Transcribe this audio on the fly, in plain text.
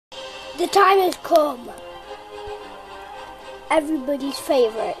The time has come. Everybody's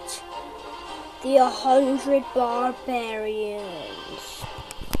favourite. The 100 Barbarians.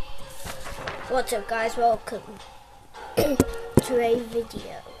 What's up guys, welcome to a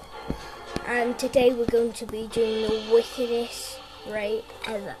video. And today we're going to be doing the wickedest raid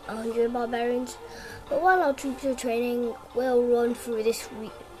ever, 100 Barbarians. But while our troops are training, we'll run through this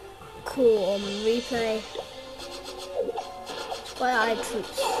cool replay by our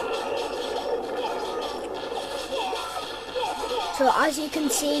troops. So as you can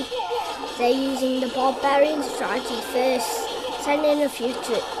see, they're using the Barbarian strategy first, sending a few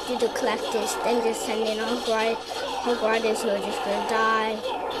to the collectors, then just sending hog riders who are just going to die,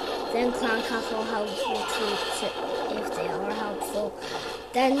 then clan castle helpful troops if they are helpful,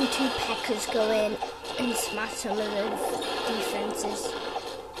 then 2 peckers go in and smash some of the defences,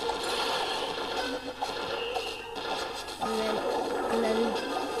 and then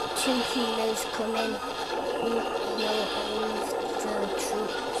 2 healers come in and heal all of the troops.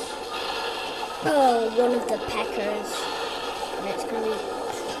 Oh, one of the peckers, and it's going to be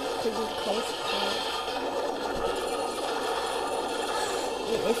pretty close call.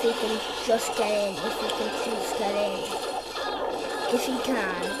 If he can just get in, if he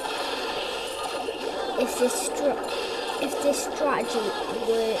can. If this strategy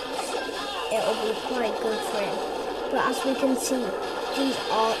works, it'll be quite good for him. But as we can see, these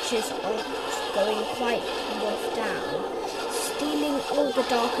archers are going quite rough down, stealing all the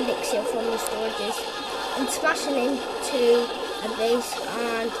dark elixir from the storages and smashing into a base,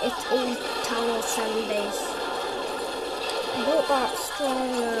 and it's a town hall 7 base. Not that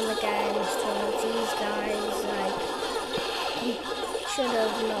strong against one of these guys, like, he should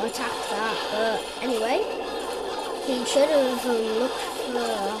have not attacked that, but anyway, he should have looked for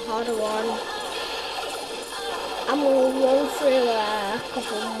a harder one. And we'll run through a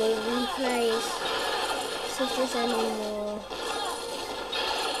couple more replays, see if there's any more.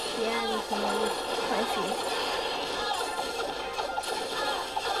 Yeah, we can run quite a few.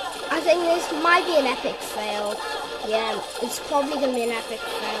 I think this might be an epic fail. Yeah, it's probably going to be an epic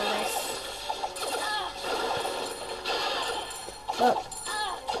fail, this. But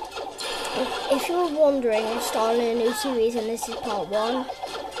if you're wondering, I'm starting a new series and this is part 1.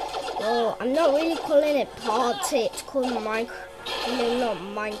 Well, I'm not really calling it part 2, it's called Minecraft. No, not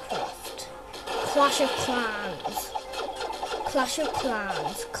Minecraft. Clash of Clans. Clash of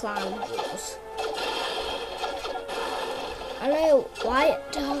Clans, Clan Wars. I know, why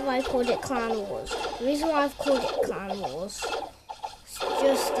have I called it Clan Wars? The reason why I've called it Clan Wars is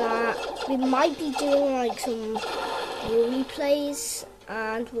just that we might be doing like some replays,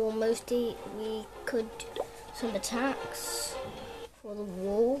 and we could do some attacks for the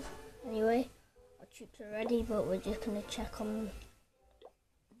wall. Anyway, our troops are ready, but we're just going to check on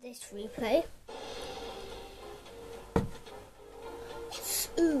this replay.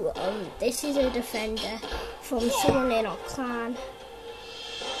 So, this is a defender from someone in our clan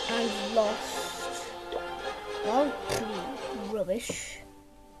and lost. Well, pretty rubbish.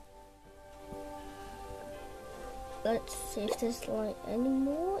 Let's see if there's like any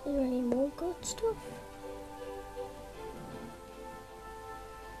more. Is there any more good stuff?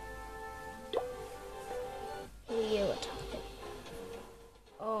 Who are you attacking?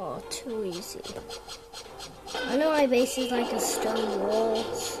 Oh, too easy. I know my base is like a stone wall,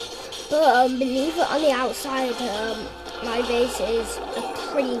 but beneath it on the outside, my base is a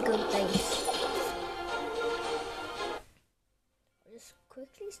pretty good base. I'll just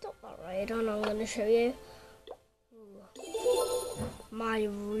quickly stop that raid and I'm going to show you my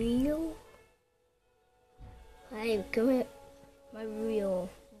real, hey, come here, my real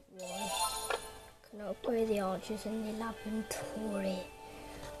one. Can upgrade the archers in the laboratory.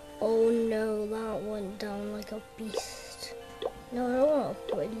 Oh no, that went down like a beast. No, I don't want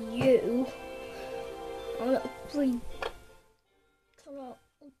to upgrade you. I want to upgrade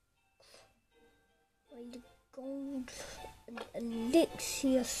the gold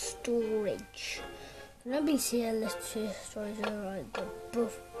elixir storage. Let me see elixir storage, alright, the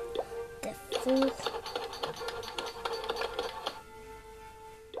buff, the full.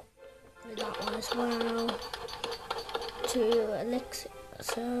 Upgrade that one as well. 2 elixir.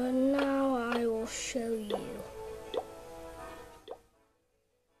 So now I will show you.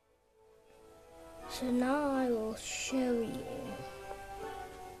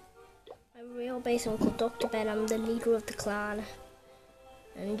 My real base. I'm called Dr. Ben. I'm the leader of the clan.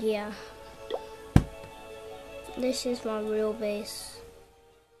 And yeah, this is my real base.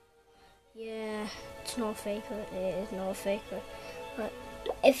 Yeah, it's not a faker. It is not a faker. But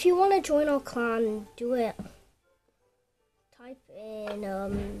if you want to join our clan, do it. Type in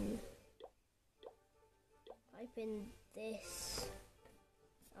type in this.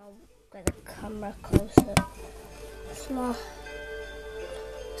 I'll get the camera closer.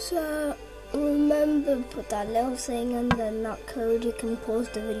 So remember, put that little thing and then that code. You can pause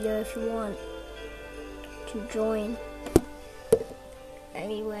the video if you want to join.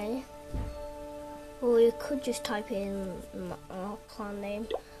 Anyway, or you could just type in our clan name.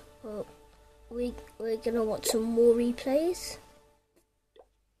 But we're gonna watch some more replays.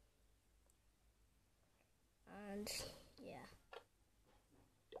 And yeah.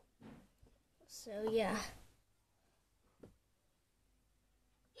 So yeah.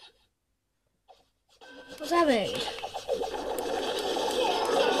 What's happening?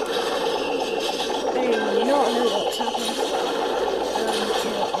 I do not know what's happening. To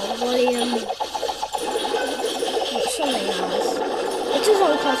our volume. It's something else. It is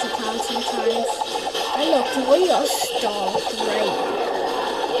on Clash of Clans sometimes. And look, we got a star. Great.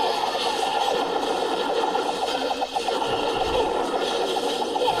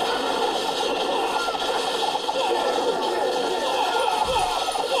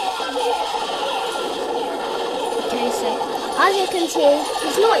 As you can see,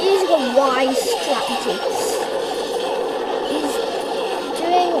 he's not using a wise strategy. He's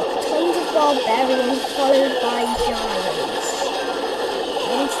doing tons of barbarians followed by giants.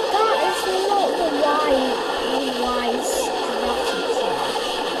 And that is not the wise strategy.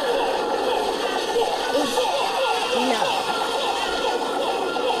 No.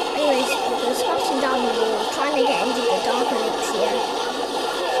 Anyways, we're smashing down the wall, trying to get into the dark elixir.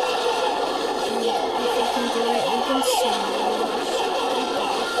 If we can do it, we can see.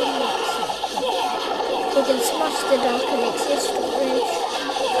 We can smash the dark elixir storage,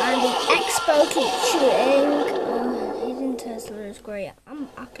 and the expo keeps shooting. Hidden Tesla is great. I'm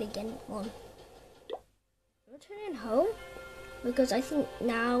actually getting one. I'm returning home because I think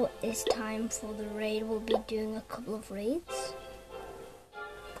now is time for the raid. We'll be doing a couple of raids.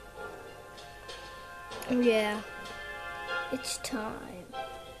 Yeah, it's time.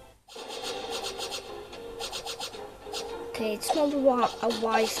 Okay, it's not a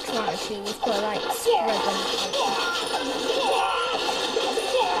wise strategy. You've got to like spread them out.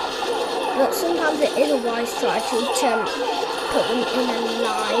 But sometimes it is a wise strategy to put them in a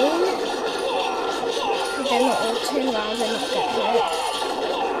line. So they're not all turn around and not get hurt.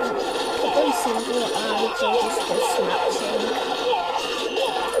 Put them single and they'll just go snatching.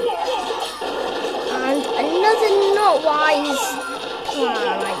 And another not wise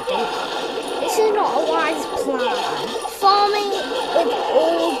plan, I think. This is not a wise plan. Farming with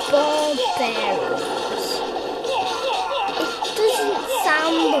all barbarians. It doesn't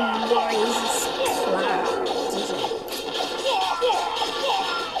sound the wisest plan, does it?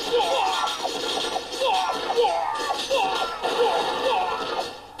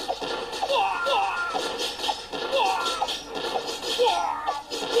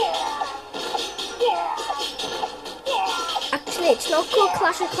 Actually, it's not called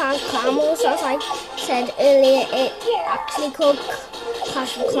Clash of Clans Clan Wars, as I said earlier. It's actually called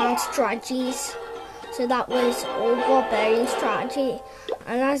Clash of Clans Strategies. So that was all barbarian strategy,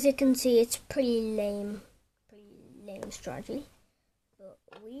 and as you can see, it's pretty lame strategy. But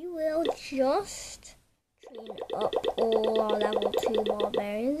we will just train up all our level 2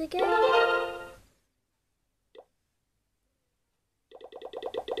 barbarians again.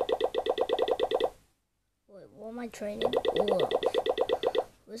 Wait, what am I training all of?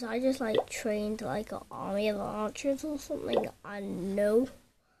 Was I just like trained like an army of archers or something? I had no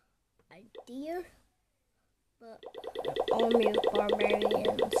idea. But an army of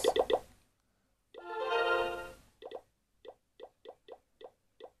barbarians.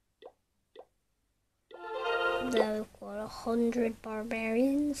 There we've got 100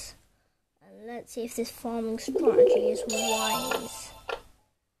 barbarians. And let's see if this farming strategy is wise.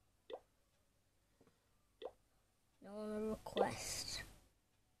 No one request.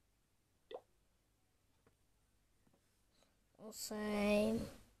 I'll say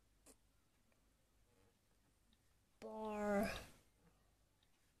for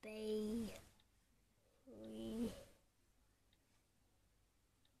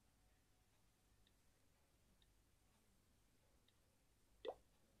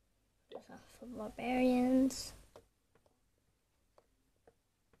barbarians.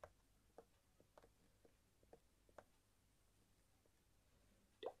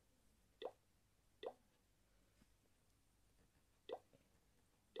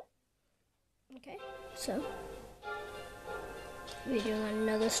 Okay, so we're doing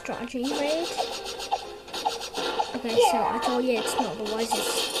another strategy raid. Okay, so I told you it's not the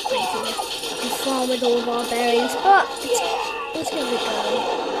wisest idea to farm with all barbarians, but it's gonna be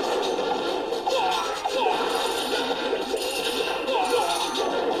going.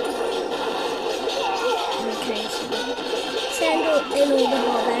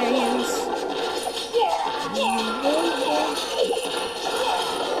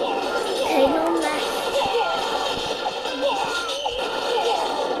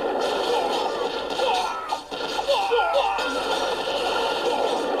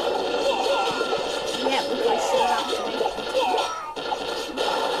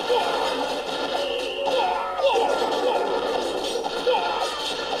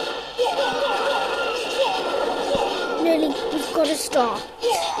 a star.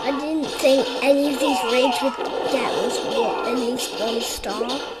 I didn't think any of these raids would get us at least 1 star. Yeah.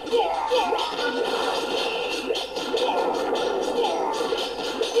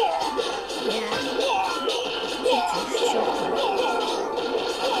 It's just shocking.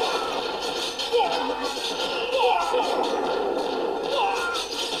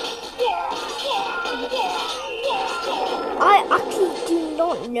 I actually do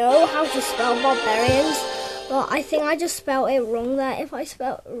not know how to spell Barbarians, but I think I just spelled it wrong there. If I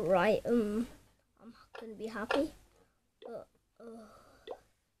spelled it right, I'm gonna be happy. But I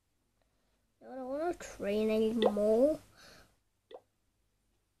don't want to train anymore.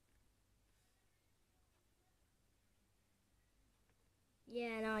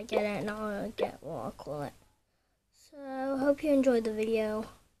 Yeah, now I get it. Now I get what I call it. So, hope you enjoyed the video.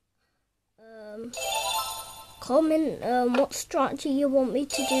 Comment what strategy you want me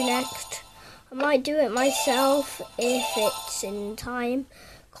to do next. I might do it myself if it's in time.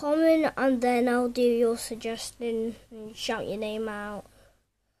 Comment and then I'll do your suggestion and shout your name out.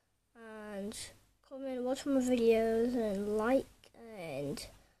 And comment, watch my videos and like, and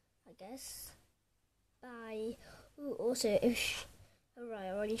I guess bye. Ooh, also, alright,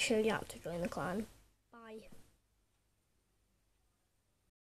 I already showed you how to join the clan.